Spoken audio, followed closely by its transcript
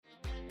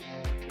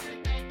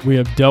we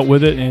have dealt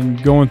with it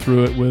and going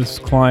through it with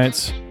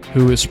clients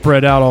who is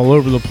spread out all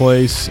over the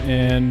place,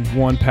 and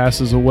one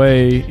passes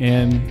away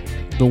and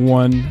the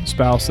one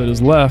spouse that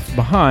is left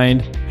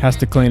behind has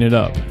to clean it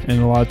up.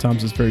 And a lot of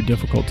times it's very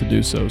difficult to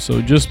do so.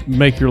 So just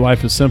make your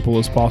life as simple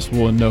as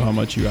possible and know how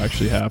much you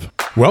actually have.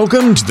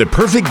 Welcome to the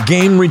Perfect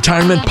Game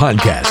Retirement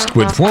Podcast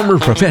with former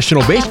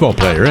professional baseball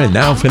player and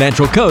now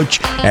financial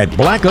coach at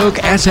Black Oak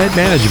Asset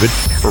Management,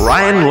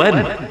 Ryan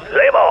Ledden.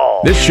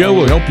 This show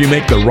will help you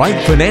make the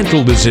right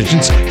financial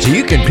decisions so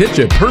you can pitch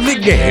a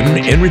perfect game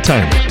in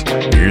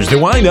retirement. Here's the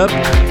windup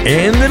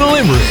and the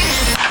delivery.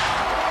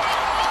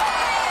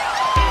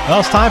 Well,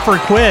 it's time for a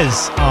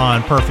quiz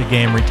on Perfect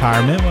Game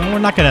Retirement. Well, we're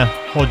not going to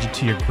hold you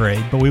to your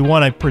grade, but we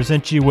want to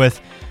present you with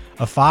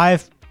a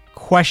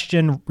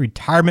 5-question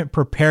retirement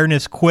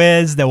preparedness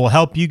quiz that will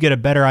help you get a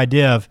better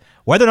idea of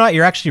whether or not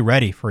you're actually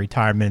ready for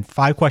retirement.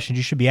 5 questions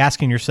you should be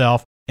asking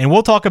yourself. And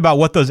we'll talk about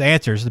what those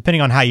answers, depending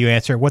on how you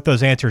answer, what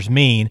those answers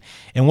mean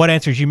and what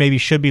answers you maybe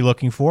should be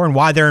looking for and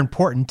why they're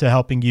important to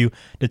helping you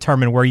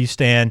determine where you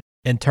stand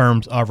in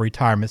terms of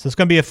retirement. So it's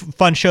going to be a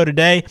fun show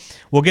today.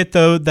 We'll get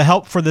the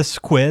help for this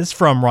quiz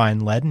from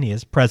Ryan Ledden. He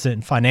is president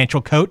and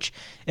financial coach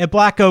at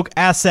Black Oak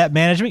Asset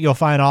Management. You'll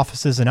find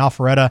offices in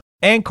Alpharetta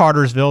and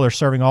Cartersville. They're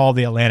serving all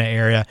the Atlanta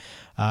area,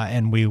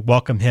 and we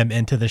welcome him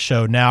into the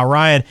show now.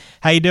 Ryan,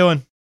 how you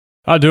doing?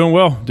 Doing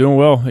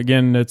well.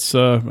 Again, it's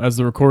as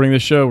the recording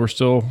this show, we're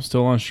still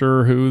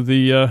unsure who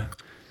the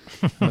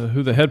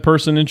who the head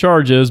person in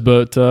charge is,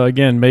 but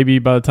again, maybe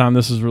by the time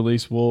this is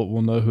released,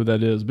 we'll know who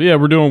that is. But yeah,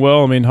 we're doing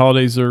well. I mean,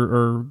 holidays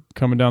are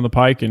coming down the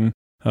pike, and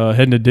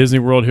heading to Disney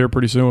World here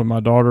pretty soon with my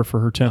daughter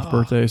for her 10th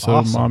birthday. So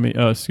awesome.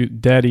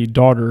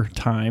 Daddy-daughter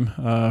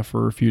time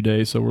for a few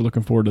days. So we're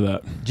looking forward to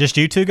that. Just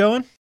you two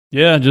going?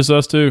 Yeah, just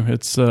us two.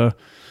 It's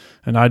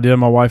an idea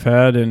my wife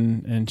had,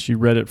 and she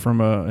read it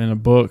in a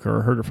book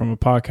or heard it from a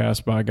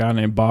podcast by a guy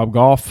named Bob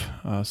Goff.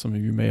 Some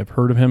of you may have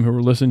heard of him who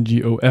are listening.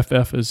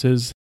 Goff is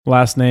his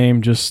last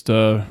name. Just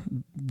a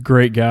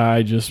great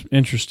guy, just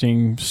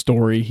interesting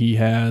story he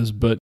has.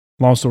 But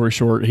long story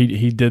short,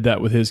 he did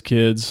that with his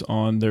kids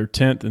on their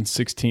 10th and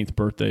 16th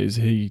birthdays.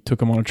 He took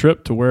them on a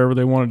trip to wherever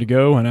they wanted to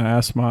go, and I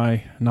asked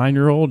my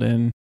 9-year-old,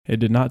 and it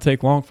did not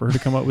take long for her to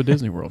come up with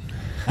Disney World.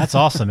 That's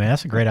awesome, man.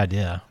 That's a great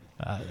idea.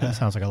 That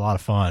sounds like a lot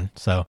of fun.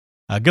 So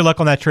good luck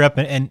on that trip,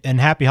 and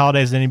happy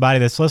holidays to anybody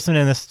that's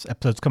listening. This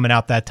episode's coming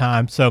out that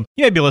time, so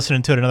you may be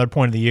listening to it at another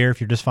point of the year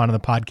if you're just finding the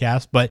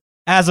podcast. But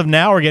as of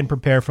now, we're getting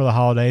prepared for the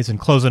holidays and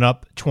closing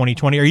up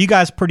 2020. Are you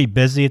guys pretty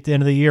busy at the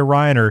end of the year,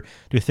 Ryan, or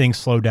do things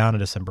slow down in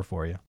December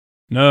for you?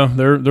 No,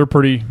 they're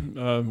pretty.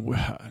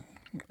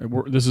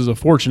 This is a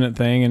fortunate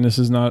thing, and this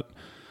is not.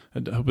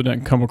 I hope it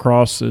doesn't come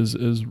across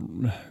as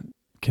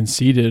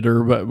conceited,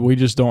 but we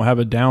just don't have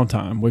a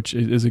downtime, which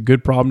is a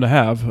good problem to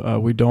have.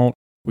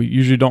 We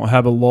usually don't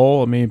have a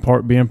lull. I mean,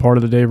 being part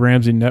of the Dave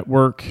Ramsey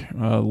Network,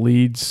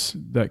 leads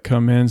that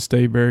come in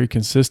stay very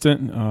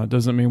consistent.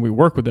 Doesn't mean we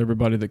work with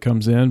everybody that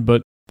comes in,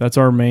 but that's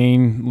our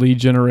main lead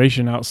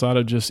generation outside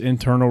of just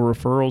internal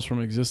referrals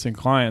from existing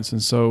clients.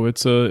 And so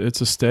it's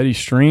a steady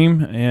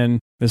stream. And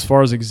as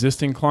far as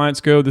existing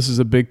clients go, this is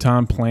a big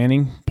time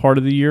planning part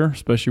of the year,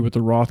 especially with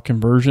the Roth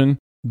conversion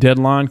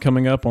deadline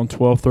coming up on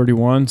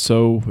 12/31.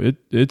 So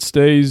it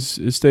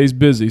stays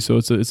busy. So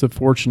it's a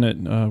fortunate.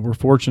 We're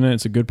fortunate.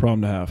 It's a good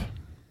problem to have.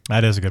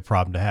 That is a good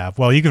problem to have.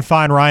 Well, you can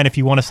find Ryan if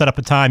you want to set up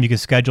a time. You can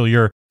schedule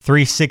your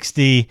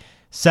 360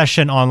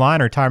 session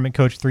online, or Retirement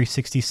Coach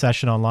 360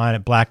 session online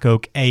at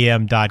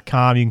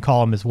blackoakam.com. You can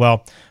call him as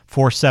well,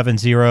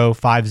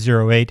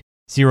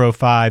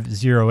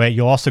 470-508-0508.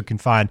 You also can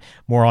find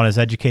more on his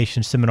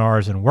education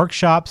seminars and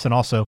workshops, and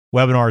also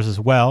webinars as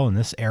well in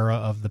this era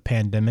of the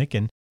pandemic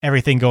and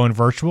everything going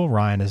virtual.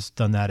 Ryan has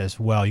done that as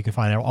well. You can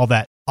find all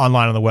that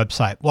online on the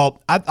website.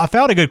 Well, I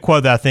found a good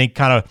quote that I think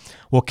kind of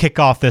will kick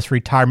off this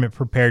retirement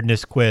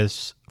preparedness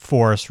quiz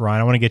for us,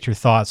 Ryan. I want to get your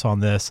thoughts on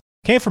this.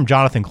 It came from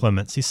Jonathan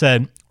Clements. He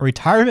said,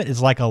 "Retirement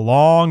is like a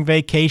long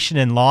vacation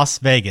in Las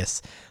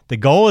Vegas. The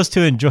goal is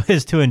to enjoy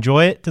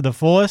it to the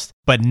fullest,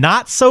 but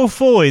not so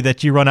fully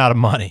that you run out of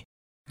money."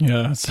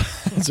 Yeah,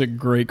 it's a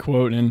great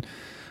quote. And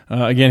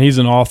again, he's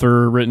an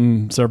author,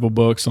 written several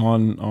books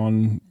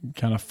on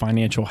kind of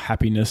financial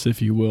happiness,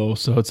 if you will.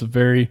 So it's a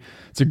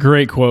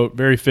great quote,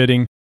 very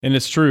fitting, and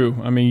it's true.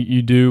 I mean,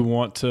 you do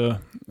want to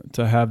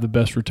have the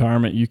best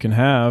retirement you can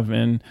have,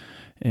 and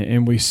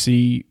we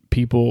see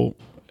people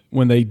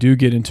when they do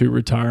get into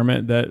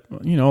retirement that,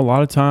 you know, a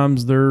lot of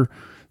times their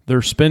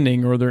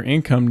spending or their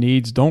income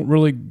needs don't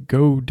really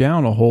go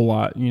down a whole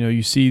lot. You know,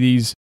 you see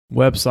these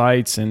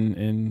websites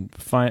and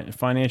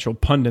financial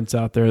pundits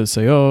out there that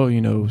say,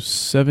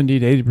 70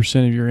 to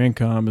 80% of your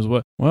income is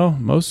what. Well,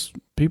 most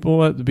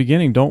people at the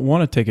beginning don't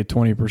want to take a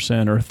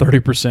 20% or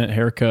 30%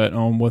 haircut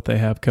on what they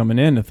have coming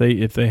in if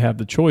they have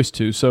the choice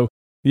to. So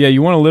yeah,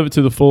 you want to live it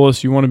to the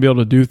fullest. You want to be able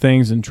to do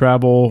things and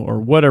travel or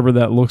whatever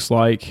that looks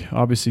like.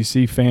 Obviously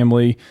see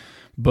family,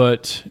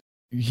 but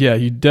yeah,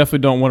 you definitely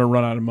don't want to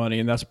run out of money.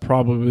 And that's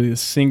probably the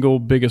single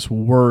biggest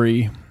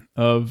worry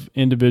of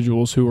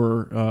individuals who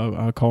are,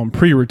 I call them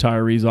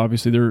pre-retirees.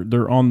 Obviously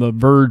they're on the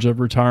verge of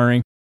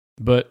retiring.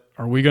 but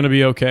are we going to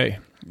be okay?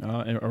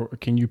 Or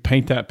can you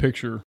paint that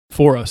picture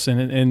for us?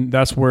 And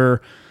that's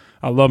where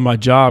I love my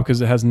job, because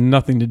it has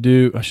nothing to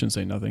do, I shouldn't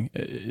say nothing.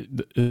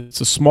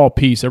 It's a small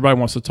piece. Everybody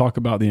wants to talk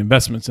about the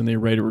investments and the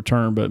rate of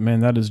return, but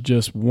man, that is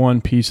just one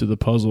piece of the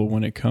puzzle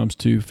when it comes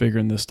to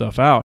figuring this stuff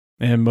out.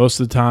 And most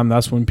of the time,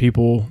 that's when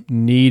people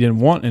need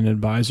and want an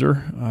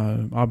advisor.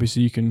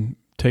 Obviously, you can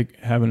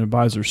have an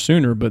advisor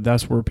sooner, but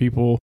that's where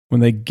people,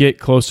 when they get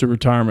close to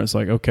retirement, it's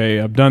like,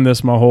 okay, I've done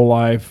this my whole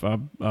life.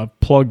 I've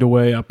plugged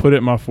away. I put it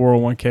in my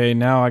 401k.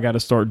 Now I got to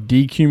start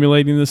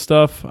decumulating this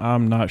stuff.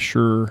 I'm not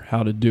sure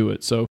how to do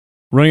it. So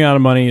running out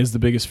of money is the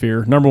biggest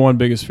fear, number one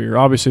biggest fear.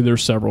 Obviously,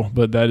 there's several,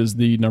 but that is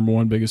the number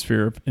one biggest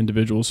fear of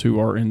individuals who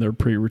are in their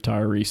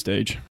pre-retiree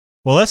stage.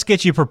 Well, let's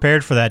get you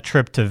prepared for that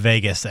trip to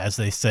Vegas, as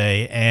they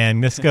say,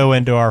 and let's go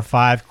into our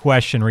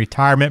 5-question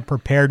retirement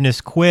preparedness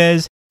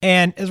quiz.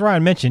 And as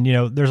Ryan mentioned,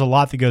 there's a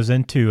lot that goes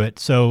into it.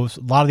 So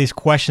a lot of these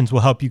questions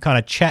will help you kind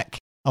of check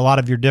a lot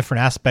of your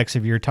different aspects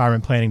of your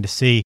retirement planning to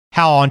see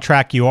how on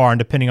track you are. And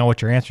depending on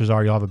what your answers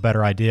are, you'll have a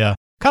better idea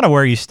kind of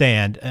where you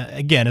stand.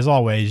 Again, as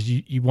always,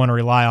 you want to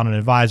rely on an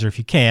advisor if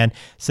you can.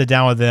 Sit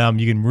down with them.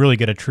 You can really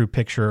get a true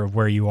picture of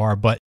where you are.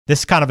 But this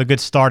is kind of a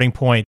good starting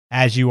point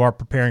as you are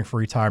preparing for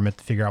retirement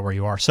to figure out where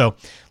you are. So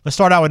let's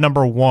start out with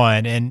number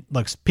one. And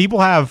look,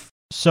 people have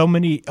so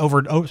many,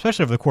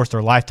 especially over the course of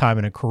their lifetime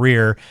in a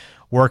career,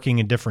 working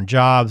in different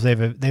jobs.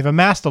 They've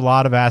amassed a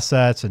lot of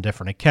assets in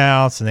different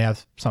accounts, and they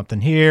have something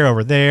here,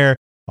 over there.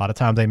 A lot of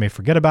times they may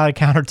forget about an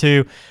account or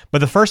two. But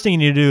the first thing you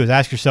need to do is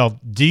ask yourself,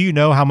 do you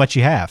know how much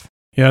you have?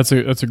 Yeah,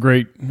 that's a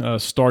great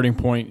starting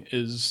point.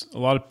 Is a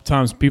lot of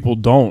times people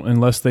don't,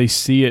 unless they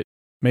see it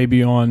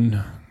maybe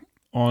on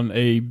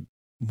a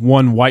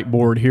one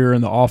whiteboard here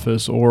in the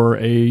office or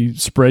a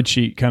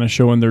spreadsheet kind of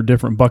showing their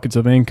different buckets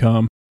of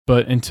income.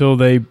 But until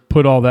they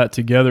put all that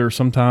together,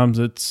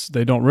 sometimes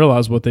they don't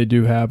realize what they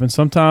do have. And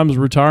sometimes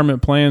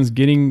retirement plans,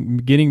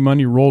 getting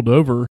money rolled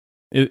over,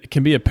 it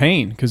can be a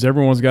pain because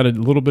everyone's got a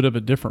little bit of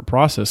a different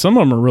process. Some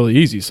of them are really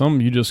easy.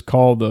 Some you just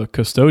call the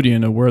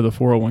custodian of where the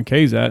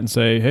 401k is at and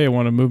say, hey, I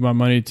want to move my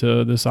money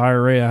to this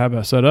IRA I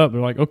have set up.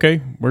 They're like, okay,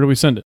 where do we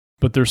send it?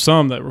 But there's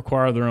some that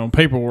require their own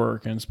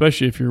paperwork, and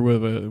especially if you're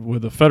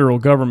with the federal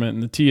government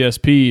and the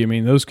TSP, I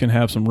mean, those can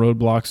have some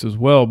roadblocks as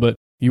well. But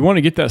you want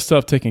to get that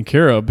stuff taken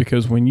care of,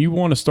 because when you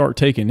want to start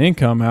taking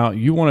income out,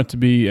 you want it to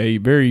be a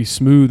very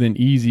smooth and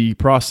easy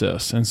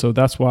process. And so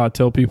that's why I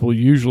tell people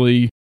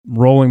usually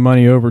rolling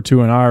money over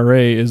to an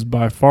IRA is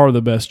by far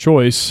the best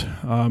choice.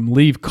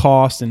 Leave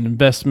costs and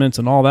investments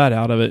and all that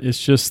out of it.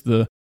 It's just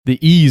the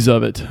ease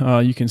of it.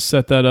 You can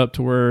set that up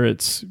to where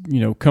it's,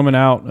 coming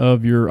out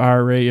of your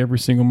IRA every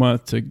single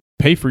month to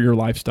pay for your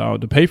lifestyle,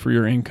 to pay for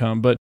your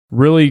income, but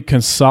really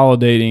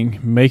consolidating,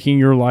 making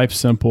your life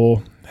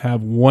simple,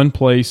 have one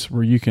place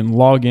where you can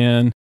log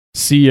in,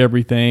 see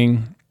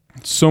everything.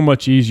 It's so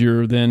much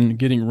easier than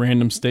getting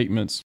random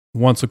statements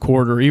once a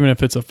quarter, even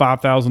if it's a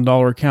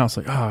 $5,000 account. It's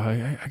like,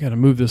 I got to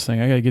move this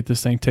thing. I got to get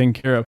this thing taken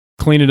care of.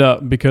 Clean it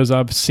up, because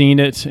I've seen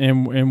it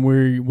and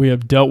we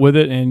have dealt with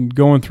it and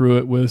going through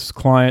it with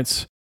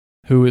clients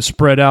who is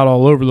spread out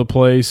all over the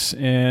place,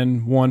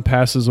 and one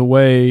passes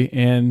away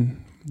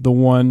and the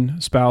one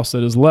spouse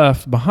that is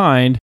left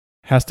behind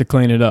has to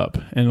clean it up.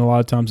 And a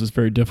lot of times it's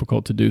very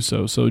difficult to do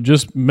so. So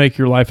just make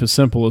your life as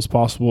simple as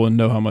possible and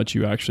know how much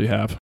you actually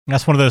have.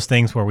 That's one of those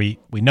things where we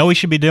know we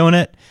should be doing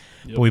it,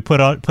 but we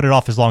put it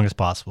off as long as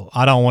possible.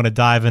 I don't want to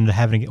dive into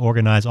having to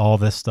organize all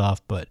this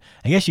stuff, but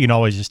I guess you can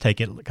always just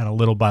take it kind of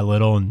little by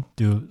little and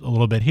do a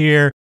little bit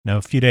here,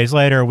 a few days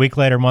later, a week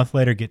later, a month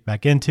later, get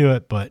back into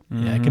it. But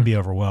yeah, it can be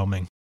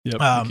overwhelming.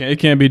 Yep. It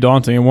can be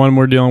daunting. And one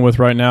we're dealing with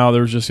right now,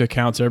 there's just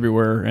accounts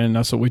everywhere. And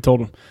that's what we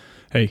told them.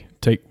 Hey,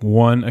 take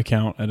one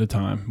account at a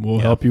time. We'll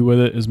help you with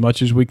it as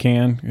much as we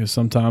can, because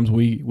sometimes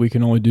we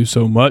can only do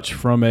so much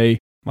from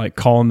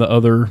calling the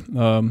other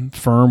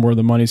firm where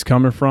the money's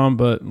coming from.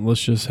 But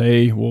let's just,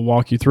 we'll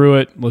walk you through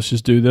it. Let's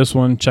just do this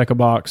one, check a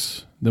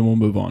box, then we'll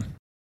move on.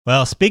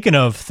 Well, speaking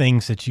of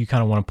things that you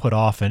kind of want to put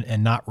off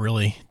and not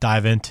really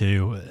dive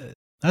into,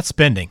 that's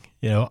spending.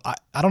 I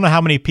don't know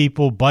how many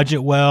people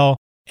budget well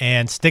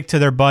and stick to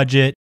their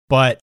budget,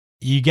 but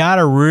you got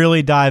to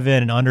really dive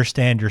in and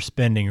understand your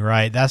spending,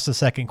 right? That's the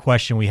second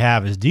question we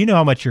have is, do you know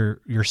how much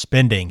you're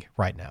spending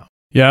right now?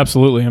 Yeah,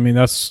 absolutely. I mean,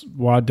 that's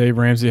why Dave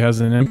Ramsey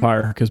has an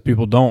empire, because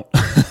people don't.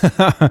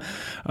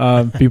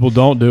 People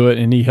don't do it,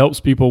 and he helps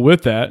people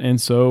with that. And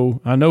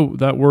so I know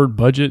that word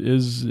budget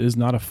is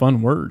not a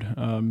fun word.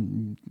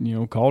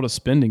 Call it a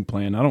spending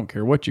plan. I don't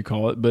care what you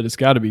call it, but it's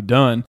got to be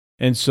done.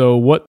 And so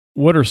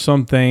what are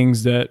some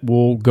things that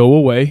will go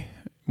away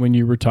when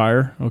you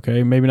retire?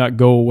 Okay, maybe not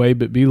go away,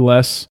 but be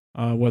less.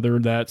 Whether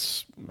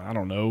that's,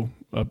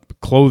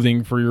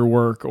 clothing for your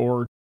work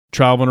or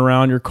traveling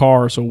around your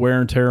car, so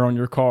wear and tear on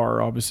your car.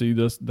 Obviously,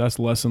 that's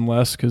less and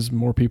less because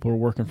more people are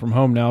working from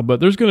home now. But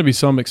there's going to be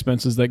some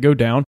expenses that go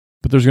down,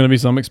 but there's going to be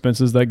some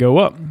expenses that go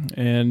up.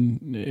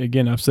 And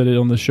again, I've said it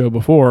on the show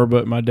before,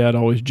 but my dad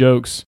always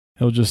jokes.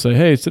 He'll just say,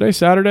 hey, is today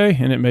Saturday?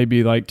 And it may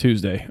be like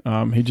Tuesday.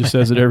 He just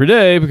says it every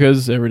day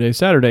because every day is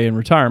Saturday in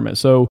retirement.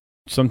 So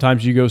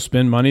sometimes you go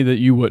spend money that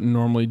you wouldn't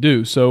normally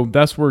do. So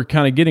that's where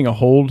kind of getting a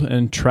hold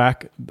and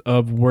track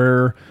of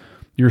where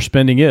your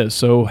spending is.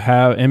 So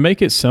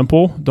make it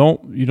simple.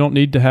 You don't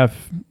need to have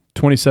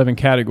 27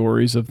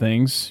 categories of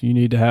things. You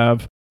need to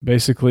have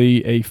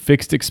basically a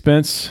fixed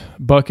expense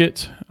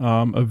bucket,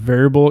 a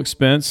variable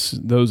expense,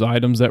 those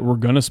items that we're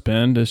going to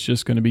spend. It's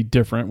just going to be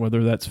different,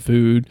 whether that's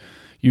food,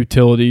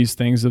 utilities,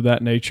 things of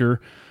that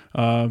nature.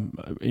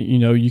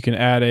 You can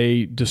add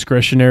a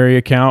discretionary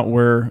account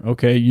where,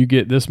 okay, you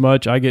get this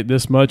much, I get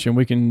this much, and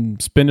we can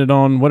spend it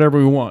on whatever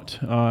we want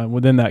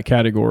within that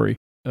category.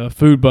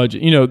 Food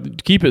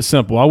budget, keep it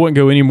simple. I wouldn't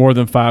go any more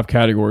than 5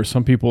 categories.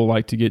 Some people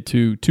like to get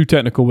too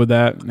technical with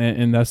that,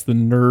 and that's the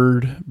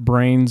nerd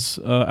brains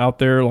out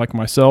there like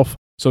myself.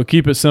 So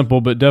keep it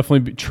simple, but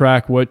definitely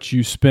track what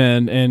you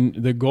spend. And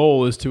the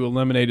goal is to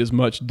eliminate as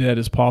much debt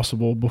as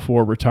possible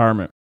before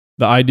retirement.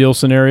 The ideal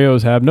scenario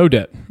is have no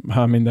debt.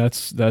 I mean,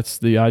 that's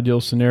the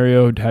ideal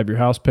scenario, to have your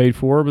house paid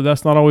for, but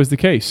that's not always the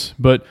case.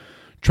 But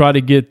try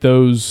to get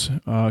those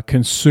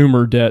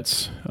consumer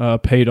debts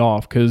paid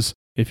off, because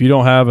if you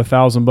don't have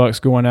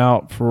 $1,000 going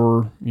out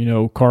for,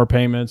 car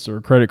payments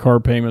or credit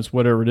card payments,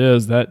 whatever it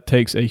is, that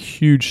takes a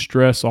huge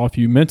stress off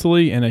you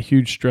mentally and a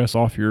huge stress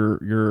off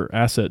your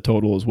asset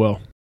total as well.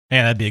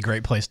 Man, that'd be a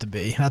great place to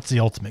be. That's the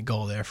ultimate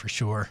goal there for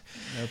sure.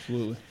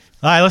 Absolutely.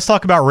 All right, let's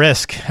talk about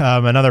risk.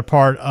 Another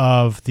part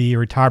of the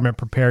retirement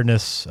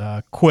preparedness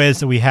quiz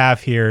that we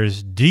have here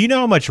is, do you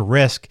know how much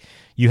risk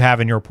you have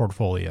in your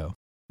portfolio?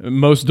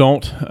 Most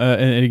don't.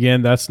 And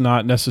again, that's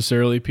not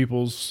necessarily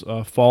people's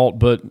fault,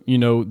 but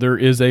there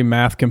is a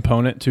math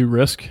component to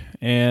risk.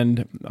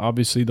 And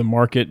obviously the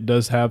market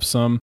does have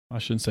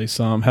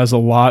has a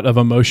lot of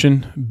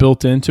emotion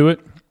built into it.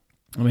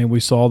 I mean, we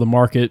saw the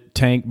market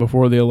tank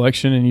before the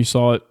election, and you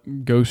saw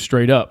it go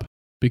straight up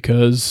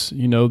because,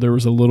 there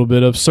was a little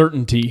bit of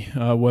certainty,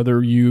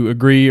 whether you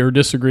agree or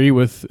disagree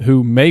with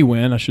who may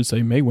win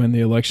the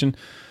election.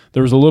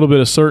 There was a little bit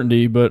of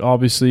certainty, but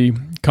obviously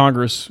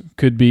Congress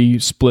could be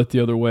split the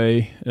other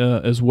way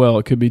as well.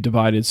 It could be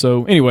divided.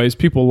 So anyways,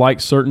 people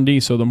like certainty,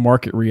 so the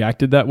market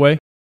reacted that way.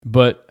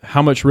 But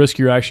how much risk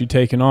you're actually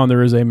taking on,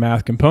 there is a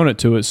math component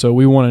to it. So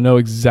we want to know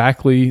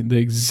exactly the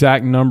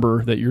exact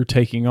number that you're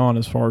taking on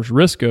as far as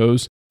risk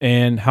goes,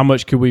 and how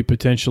much could we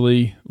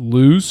potentially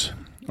lose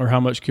or how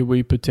much could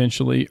we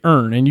potentially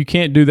earn. And you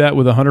can't do that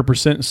with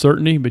 100%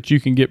 certainty, but you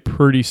can get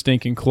pretty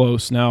stinking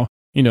close. Now,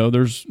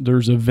 there's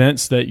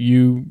events that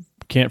you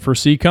can't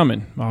foresee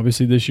coming.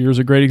 Obviously, this year is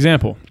a great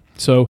example.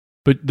 So,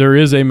 but there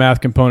is a math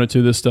component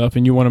to this stuff,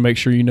 and you want to make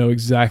sure you know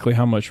exactly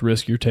how much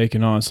risk you're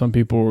taking on. Some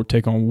people will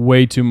take on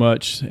way too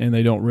much, and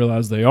they don't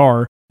realize they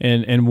are.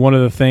 And one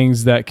of the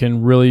things that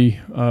can really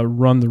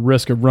run the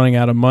risk of running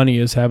out of money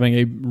is having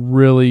a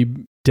really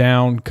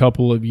down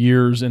couple of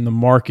years in the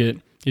market.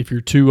 If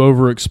you're too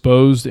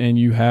overexposed and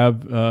you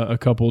have a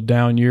couple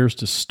down years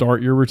to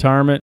start your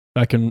retirement,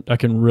 that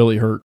can really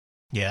hurt.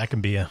 Yeah, that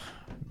can be a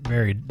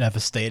very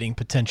devastating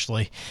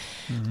potentially.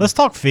 Mm-hmm. Let's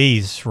talk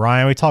fees,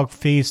 Ryan. We talk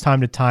fees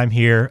time to time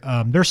here.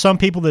 There's some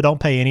people that don't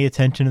pay any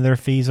attention to their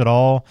fees at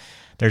all.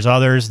 There's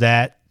others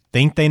that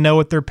think they know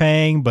what they're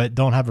paying, but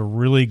don't have a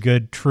really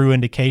good true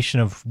indication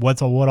of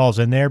what all's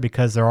in there,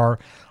 because there are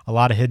a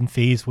lot of hidden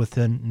fees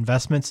within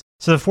investments.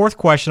 So the fourth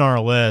question on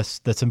our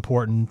list that's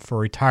important for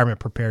retirement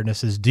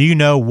preparedness is, do you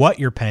know what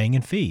you're paying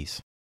in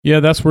fees? Yeah,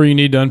 that's where you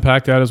need to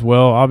unpack that as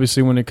well.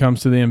 Obviously, when it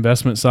comes to the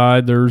investment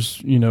side, there's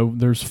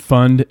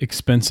fund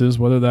expenses,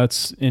 whether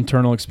that's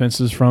internal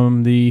expenses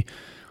from the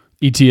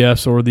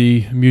ETFs or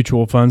the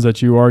mutual funds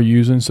that you are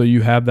using. So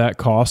you have that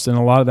cost, and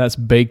a lot of that's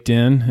baked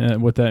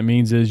in. What that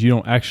means is you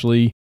don't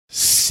actually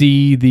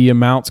see the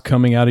amounts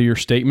coming out of your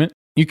statement.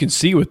 You can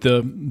see what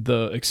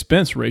the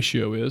expense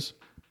ratio is,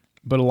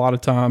 but a lot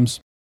of times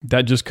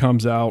that just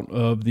comes out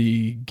of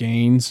the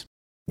gains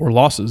or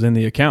losses in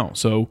the account.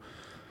 So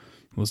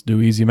let's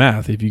do easy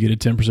math. If you get a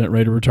 10%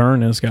 rate of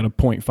return and it's got a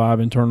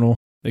 0.5 internal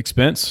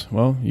expense,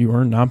 well, you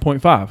earn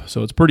 9.5.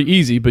 So it's pretty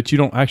easy, but you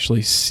don't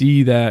actually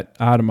see that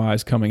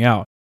itemized coming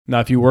out. Now,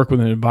 if you work with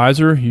an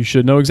advisor, you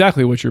should know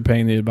exactly what you're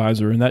paying the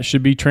advisor, and that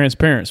should be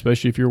transparent,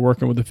 especially if you're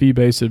working with a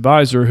fee-based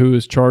advisor who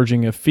is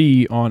charging a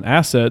fee on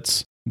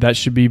assets. That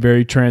should be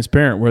very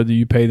transparent, whether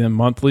you pay them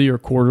monthly or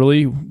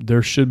quarterly.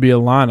 There should be a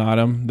line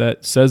item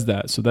that says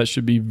that. So that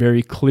should be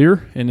very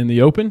clear and in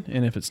the open,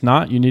 and if it's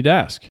not, you need to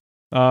ask.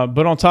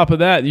 But on top of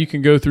that, you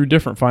can go through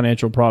different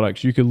financial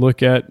products. You could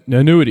look at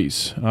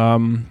annuities.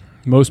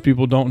 Most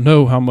people don't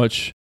know how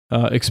much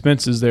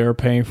expenses they are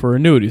paying for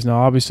annuities.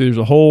 Now, obviously, there's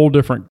a whole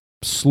different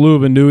slew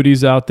of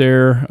annuities out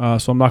there,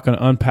 so I'm not going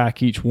to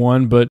unpack each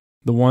one, but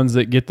the ones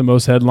that get the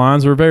most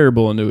headlines are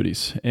variable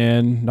annuities.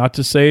 And not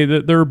to say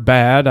that they're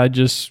bad,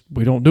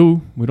 we don't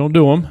do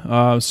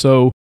them.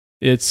 So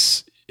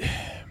it's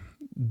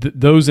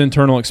those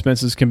internal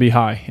expenses can be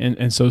high.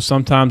 And so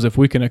sometimes if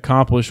we can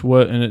accomplish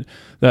what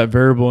that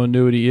variable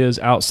annuity is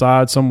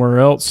outside somewhere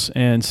else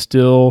and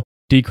still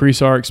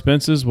decrease our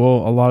expenses,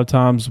 well, a lot of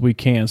times we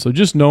can. So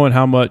just knowing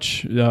how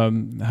much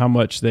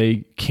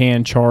they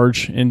can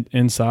charge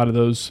inside of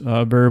those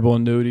variable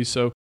annuities.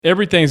 So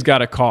everything's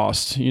got a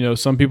cost.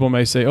 Some people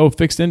may say, oh,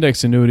 fixed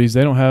index annuities,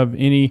 they don't have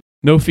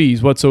no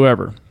fees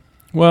whatsoever.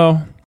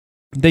 Well,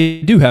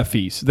 they do have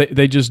fees.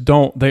 They just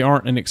they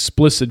aren't an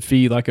explicit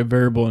fee like a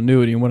variable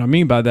annuity. And what I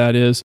mean by that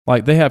is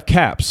like they have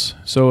caps.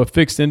 So a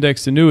fixed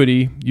index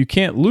annuity, you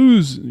can't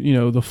lose,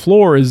 the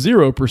floor is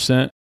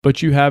 0%,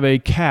 but you have a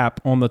cap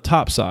on the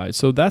top side.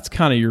 So that's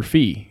kind of your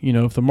fee.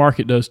 If the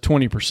market does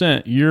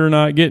 20%, you're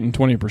not getting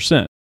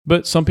 20%.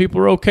 But some people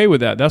are okay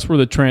with that. That's where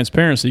the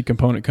transparency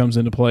component comes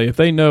into play. If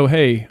they know,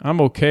 hey, I'm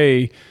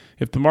okay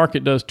if the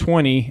market does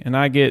 20 and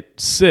I get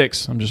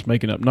 6, I'm just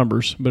making up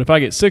numbers, but if I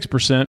get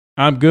 6%,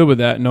 I'm good with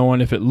that,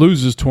 knowing if it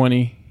loses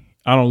 20,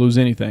 I don't lose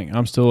anything.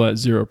 I'm still at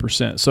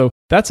 0%. So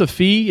that's a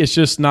fee. It's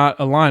just not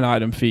a line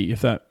item fee,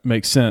 if that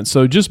makes sense.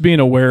 So just being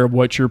aware of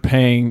what you're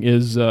paying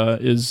is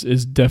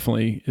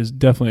definitely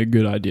a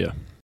good idea.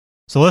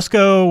 So let's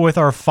go with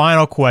our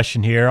final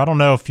question here. I don't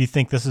know if you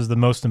think this is the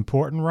most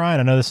important,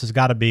 Ryan. I know this has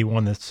got to be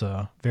one that's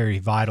very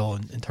vital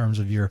in terms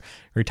of your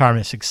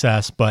retirement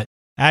success, but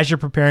as you're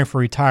preparing for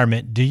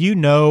retirement, do you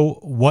know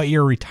what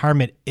your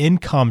retirement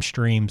income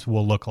streams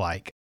will look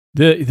like?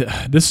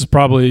 This is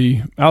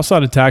probably,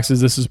 outside of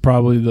taxes, this is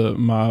probably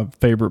my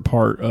favorite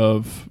part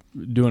of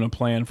doing a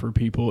plan for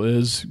people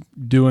is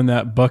doing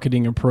that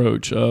bucketing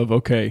approach of,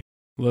 okay,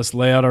 let's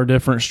lay out our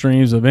different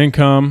streams of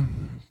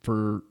income.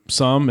 For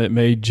some, it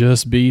may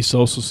just be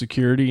Social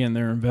Security and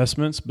their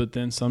investments, but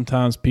then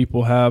sometimes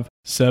people have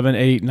 7,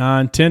 8,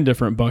 9, 10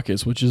 different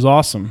buckets, which is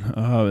awesome.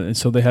 And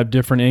so they have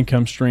different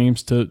income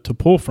streams to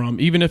pull from,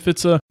 even if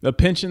it's a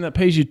pension that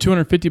pays you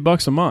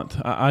 $250 a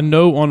month. I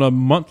know on a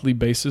monthly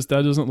basis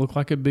that doesn't look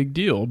like a big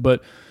deal,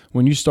 but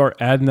when you start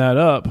adding that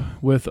up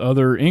with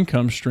other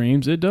income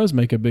streams, it does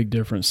make a big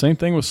difference. Same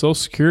thing with Social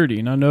Security.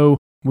 And I know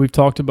we've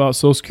talked about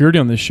Social Security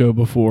on this show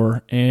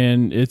before,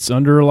 and it's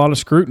under a lot of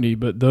scrutiny,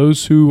 but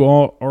those who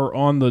are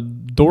on the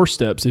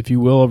doorsteps, if you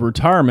will, of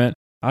retirement,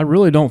 I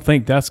really don't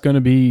think that's going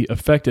to be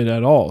affected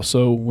at all.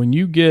 So when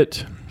you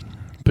get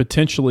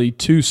potentially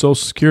 2 Social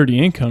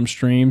Security income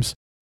streams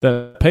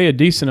that pay a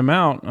decent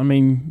amount, I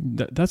mean,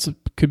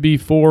 could be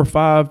 $4,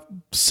 $5,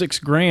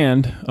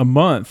 $6,000 a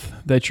month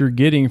that you're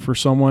getting for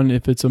someone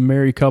if it's a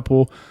married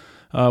couple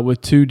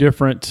with 2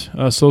 different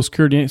Social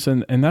Security,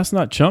 and that's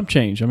not chump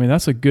change. I mean,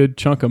 that's a good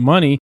chunk of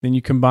money. Then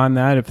you combine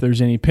that if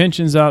there's any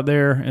pensions out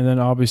there, and then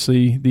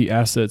obviously the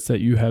assets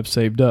that you have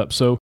saved up.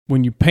 So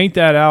when you paint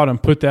that out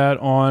and put that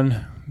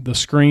on the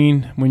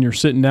screen when you're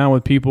sitting down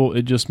with people,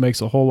 it just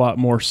makes a whole lot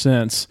more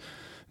sense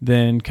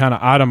than kind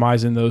of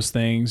itemizing those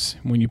things.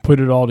 When you put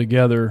it all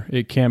together,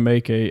 it can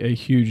make a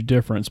huge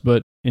difference.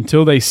 But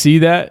until they see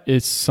that,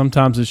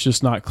 sometimes it's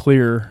just not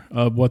clear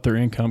of what their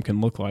income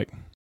can look like.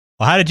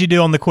 Well, how did you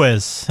do on the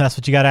quiz? That's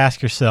what you got to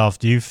ask yourself.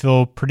 Do you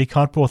feel pretty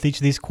comfortable with each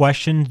of these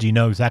questions? Do you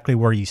know exactly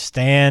where you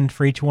stand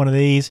for each one of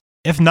these?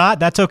 If not,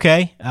 that's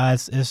okay.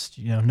 It's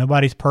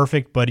nobody's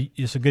perfect, but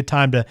it's a good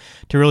time to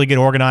really get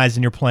organized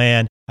in your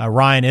plan.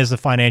 Ryan is a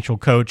financial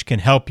coach, can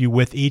help you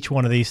with each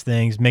one of these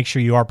things. Make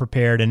sure you are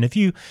prepared. And if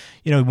you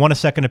want a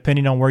second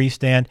opinion on where you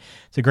stand,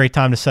 it's a great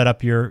time to set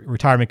up your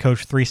Retirement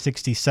Coach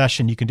 360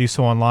 session. You can do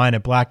so online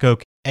at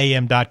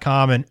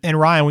blackoakam.com. And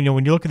Ryan, when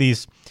you look at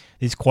these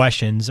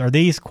questions, are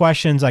these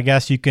questions, I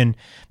guess you can,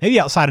 maybe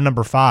outside of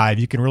number 5,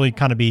 you can really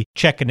kind of be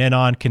checking in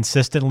on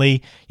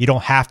consistently? You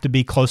don't have to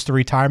be close to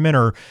retirement,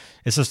 or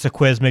is this a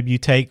quiz maybe you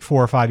take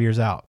 4 or 5 years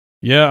out?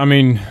 Yeah, I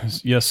mean,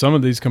 some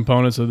of these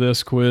components of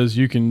this quiz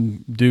you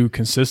can do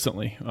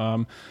consistently.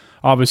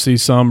 Obviously,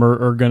 some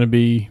are going to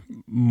be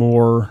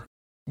more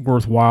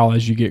worthwhile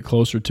as you get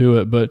closer to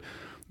it. But,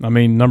 I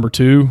mean, number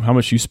 2, how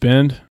much you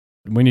spend,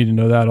 we need to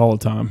know that all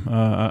the time.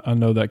 I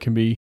know that can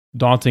be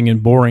daunting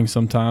and boring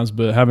sometimes,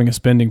 but having a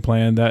spending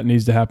plan, that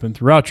needs to happen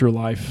throughout your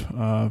life,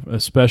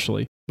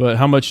 especially. But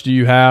how much do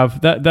you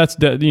have? That's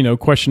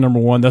question number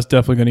 1. That's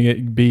definitely going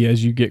to be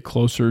as you get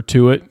closer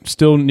to it.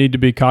 Still need to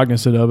be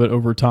cognizant of it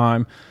over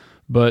time.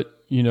 But,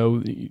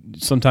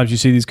 sometimes you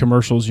see these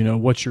commercials,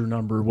 what's your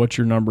number? What's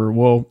your number?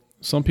 Well,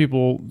 some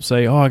people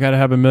say, I got to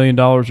have $1 million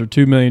or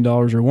 $2 million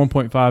or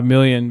 $1.5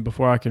 million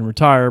before I can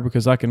retire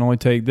because I can only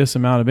take this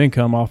amount of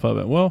income off of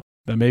it. Well,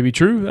 that may be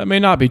true. That may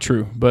not be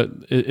true, but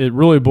it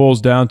really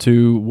boils down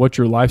to what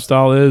your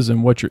lifestyle is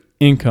and what your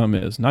income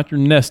is, not your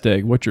nest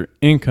egg, what your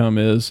income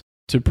is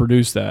to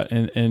produce that.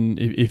 And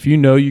if you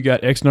know you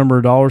got X number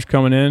of dollars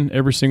coming in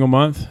every single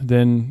month,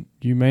 then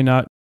you may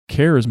not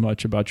care as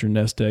much about your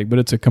nest egg. But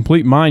it's a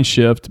complete mind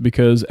shift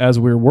because as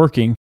we're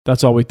working,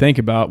 that's all we think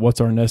about.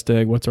 What's our nest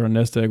egg? What's our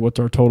nest egg? What's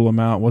our total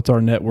amount? What's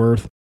our net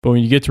worth? But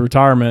when you get to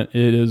retirement,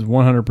 it is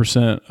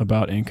 100%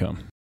 about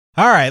income.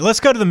 All right, let's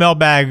go to the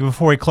mailbag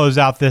before we close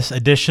out this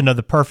edition of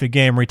the Perfect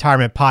Game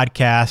Retirement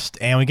Podcast.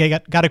 And we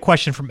got a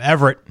question from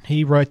Everett.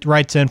 He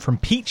writes in from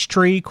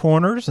Peachtree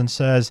Corners and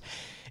says,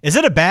 is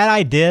it a bad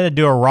idea to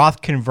do a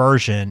Roth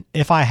conversion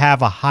if I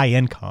have a high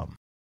income?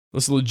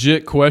 That's a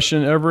legit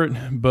question,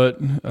 Everett, but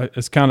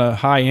it's kind of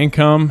high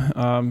income.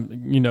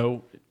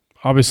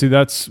 Obviously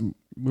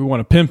we want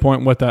to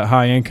pinpoint what that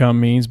high income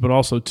means, but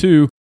also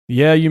too,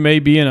 yeah, you may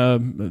be in a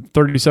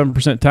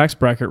 37% tax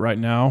bracket right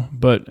now,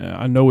 but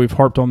I know we've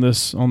harped on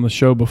this on the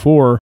show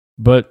before,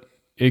 but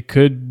it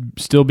could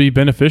still be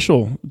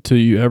beneficial to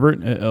you,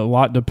 Everett. A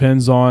lot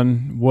depends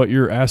on what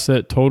your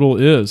asset total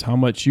is, how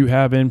much you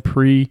have in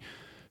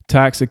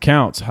pre-tax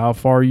accounts, how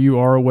far you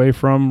are away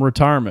from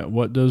retirement,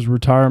 what does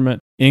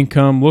retirement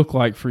income look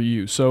like for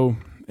you. So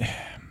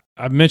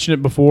I've mentioned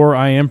it before,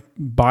 I am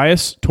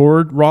biased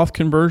toward Roth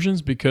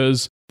conversions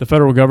because the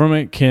federal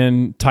government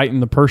can tighten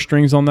the purse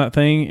strings on that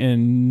thing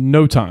in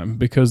no time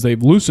because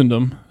they've loosened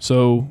them.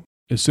 So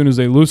as soon as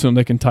they loosen them,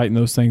 they can tighten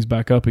those things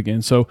back up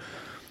again. So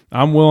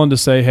I'm willing to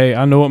say, hey,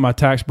 I know what my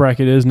tax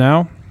bracket is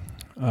now.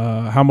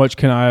 How much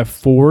can I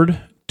afford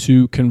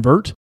to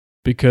convert?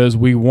 Because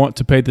we want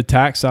to pay the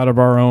tax out of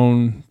our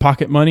own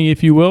pocket money,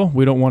 if you will.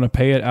 We don't want to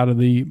pay it out of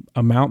the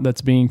amount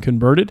that's being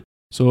converted.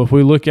 So if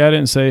we look at it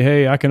and say,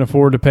 hey, I can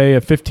afford to pay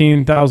a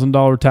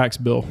 $15,000 tax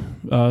bill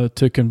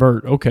to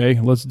convert. Okay,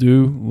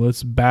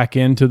 let's back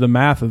into the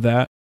math of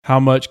that. How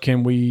much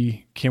can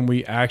we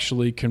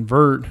actually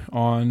convert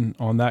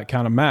on that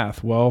kind of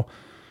math? Well,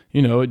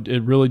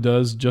 it really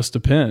does just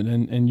depend.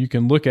 And you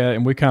can look at it,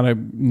 and we kind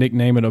of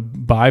nickname it a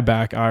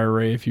buyback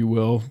IRA, if you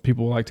will.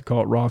 People like to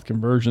call it Roth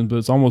conversions, but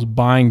it's almost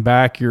buying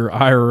back your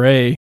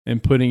IRA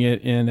and putting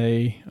it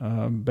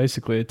in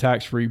basically a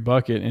tax-free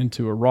bucket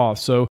into a Roth.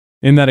 So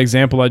in that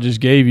example I just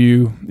gave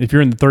you, if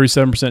you're in the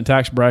 37%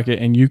 tax bracket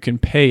and you can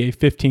pay a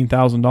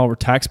 $15,000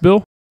 tax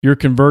bill, you're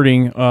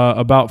converting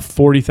about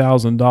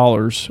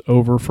 $40,000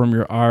 over from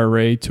your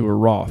IRA to a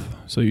Roth.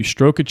 So you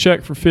stroke a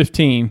check for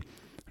 15,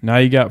 now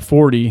you got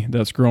 40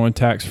 that's growing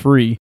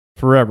tax-free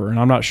forever. And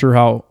I'm not sure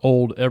how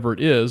old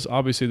Everett is.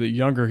 Obviously, the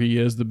younger he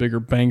is, the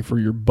bigger bang for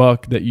your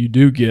buck that you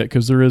do get,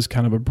 because there is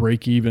kind of a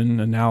break-even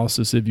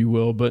analysis, if you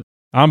will. But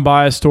I'm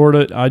biased toward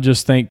it. I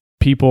just think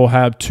people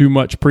have too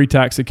much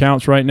pre-tax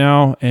accounts right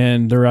now,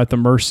 and they're at the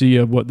mercy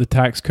of what the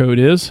tax code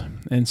is.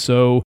 And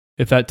so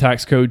if that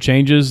tax code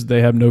changes, they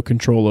have no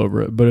control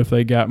over it. But if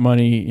they got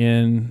money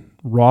in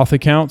Roth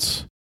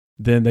accounts,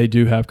 then they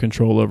do have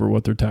control over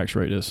what their tax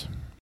rate is.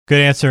 Good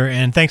answer,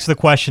 and thanks for the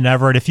question,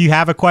 Everett. If you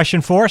have a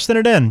question for us, send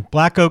it in.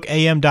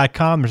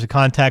 blackoakam.com. There's a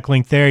contact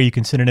link there. You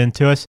can send it in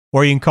to us,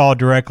 or you can call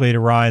directly to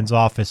Ryan's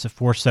office at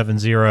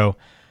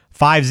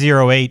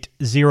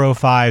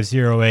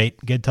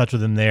 470-508-0508. Get in touch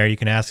with him there. You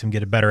can ask him,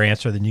 get a better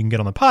answer than you can get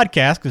on the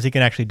podcast, because he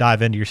can actually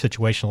dive into your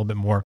situation a little bit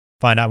more,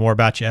 find out more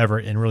about you,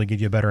 Everett, and really give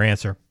you a better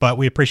answer. But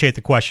we appreciate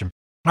the question.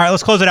 All right,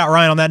 let's close it out,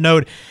 Ryan, on that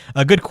note.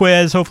 A good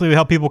quiz. Hopefully we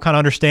help people kind of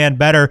understand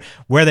better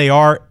where they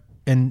are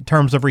in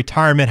terms of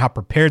retirement, how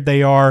prepared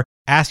they are.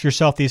 Ask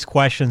yourself these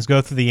questions,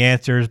 go through the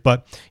answers,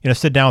 but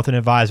sit down with an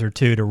advisor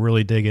too to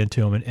really dig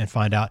into them and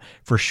find out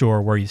for sure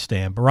where you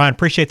stand. But Ryan,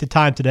 appreciate the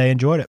time today.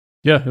 Enjoyed it.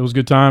 Yeah, it was a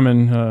good time,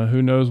 and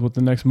who knows what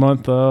the next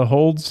month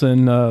holds,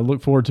 and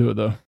look forward to it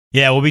though.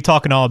 Yeah, we'll be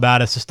talking all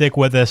about it, so stick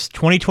with us.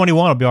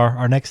 2021 will be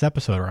our next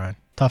episode, Ryan.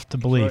 Tough to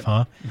believe,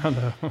 right. Huh? I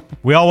know.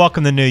 We all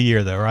welcome the new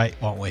year, though, right?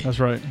 Won't we? That's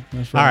right.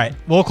 All right.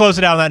 We'll close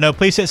it out on that note.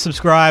 Please hit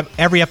subscribe.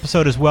 Every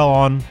episode is well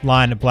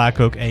online at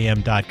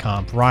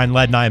blackoakam.com. For Ryan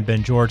Ledden, I am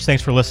Ben George.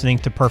 Thanks for listening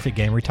to Perfect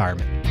Game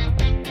Retirement.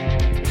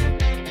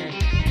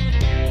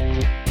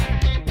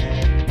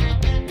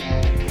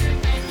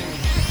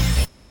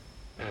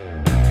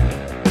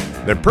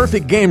 The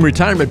Perfect Game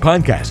Retirement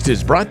Podcast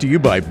is brought to you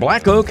by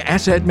Black Oak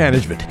Asset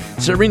Management,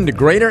 serving the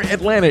greater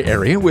Atlanta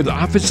area with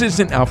offices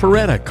in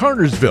Alpharetta,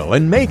 Cartersville,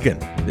 and Macon.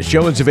 The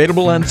show is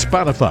available on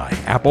Spotify,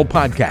 Apple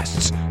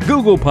Podcasts,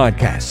 Google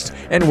Podcasts,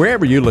 and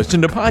wherever you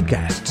listen to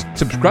podcasts.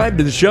 Subscribe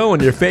to the show on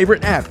your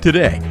favorite app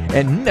today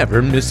and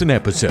never miss an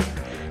episode.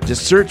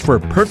 Just search for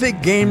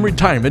Perfect Game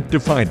Retirement to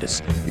find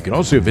us. You can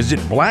also visit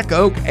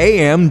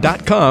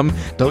blackoakam.com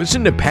to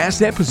listen to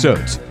past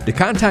episodes, to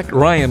contact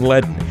Ryan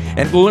Ledden,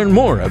 and to learn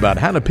more about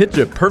how to pitch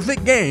a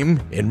perfect game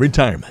in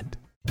retirement.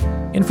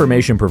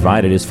 Information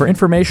provided is for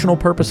informational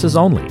purposes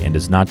only and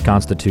does not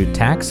constitute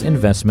tax,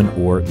 investment,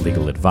 or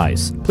legal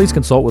advice. Please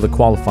consult with a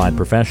qualified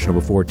professional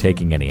before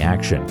taking any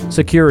action.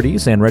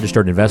 Securities and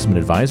registered investment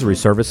advisory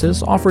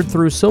services offered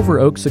through Silver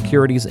Oak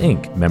Securities,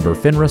 Inc., member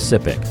FINRA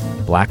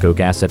SIPC. Black Oak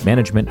Asset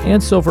Management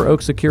and Silver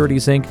Oak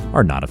Securities, Inc.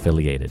 are not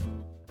affiliated.